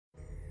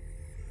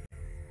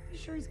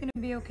sure he's gonna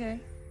be okay?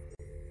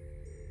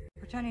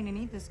 Pretending to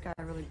need this guy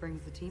really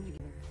brings the team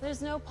together.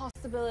 There's no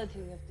possibility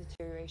of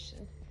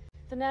deterioration.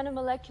 The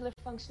nanomolecular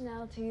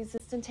functionality is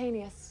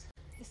instantaneous.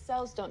 His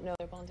cells don't know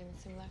they're bonding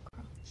with simulacra.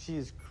 She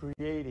is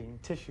creating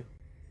tissue.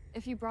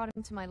 If you brought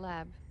him to my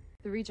lab,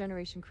 the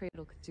regeneration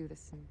cradle could do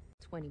this in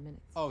 20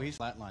 minutes. Oh, he's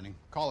flatlining.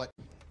 Call it.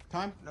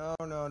 Time? No,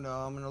 I'm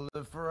gonna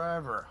live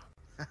forever.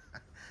 I'm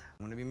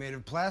gonna be made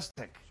of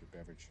plastic. Your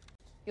beverage.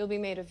 You'll be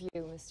made of you,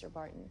 Mr.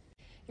 Barton.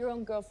 Your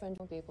own girlfriend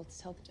won't be able to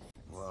tell the difference.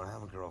 Well, I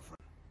have a girlfriend.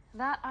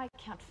 That I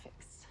can't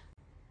fix.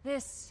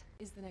 This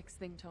is the next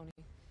thing, Tony.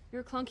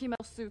 Your clunky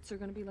metal suits are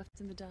going to be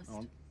left in the dust.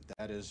 Oh,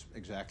 that is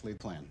exactly the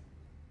plan.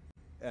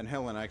 And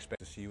Helen, I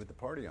expect to see you at the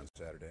party on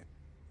Saturday.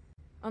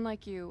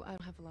 Unlike you, I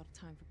don't have a lot of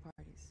time for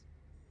parties.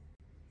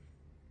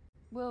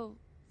 Will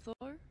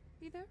Thor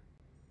be there?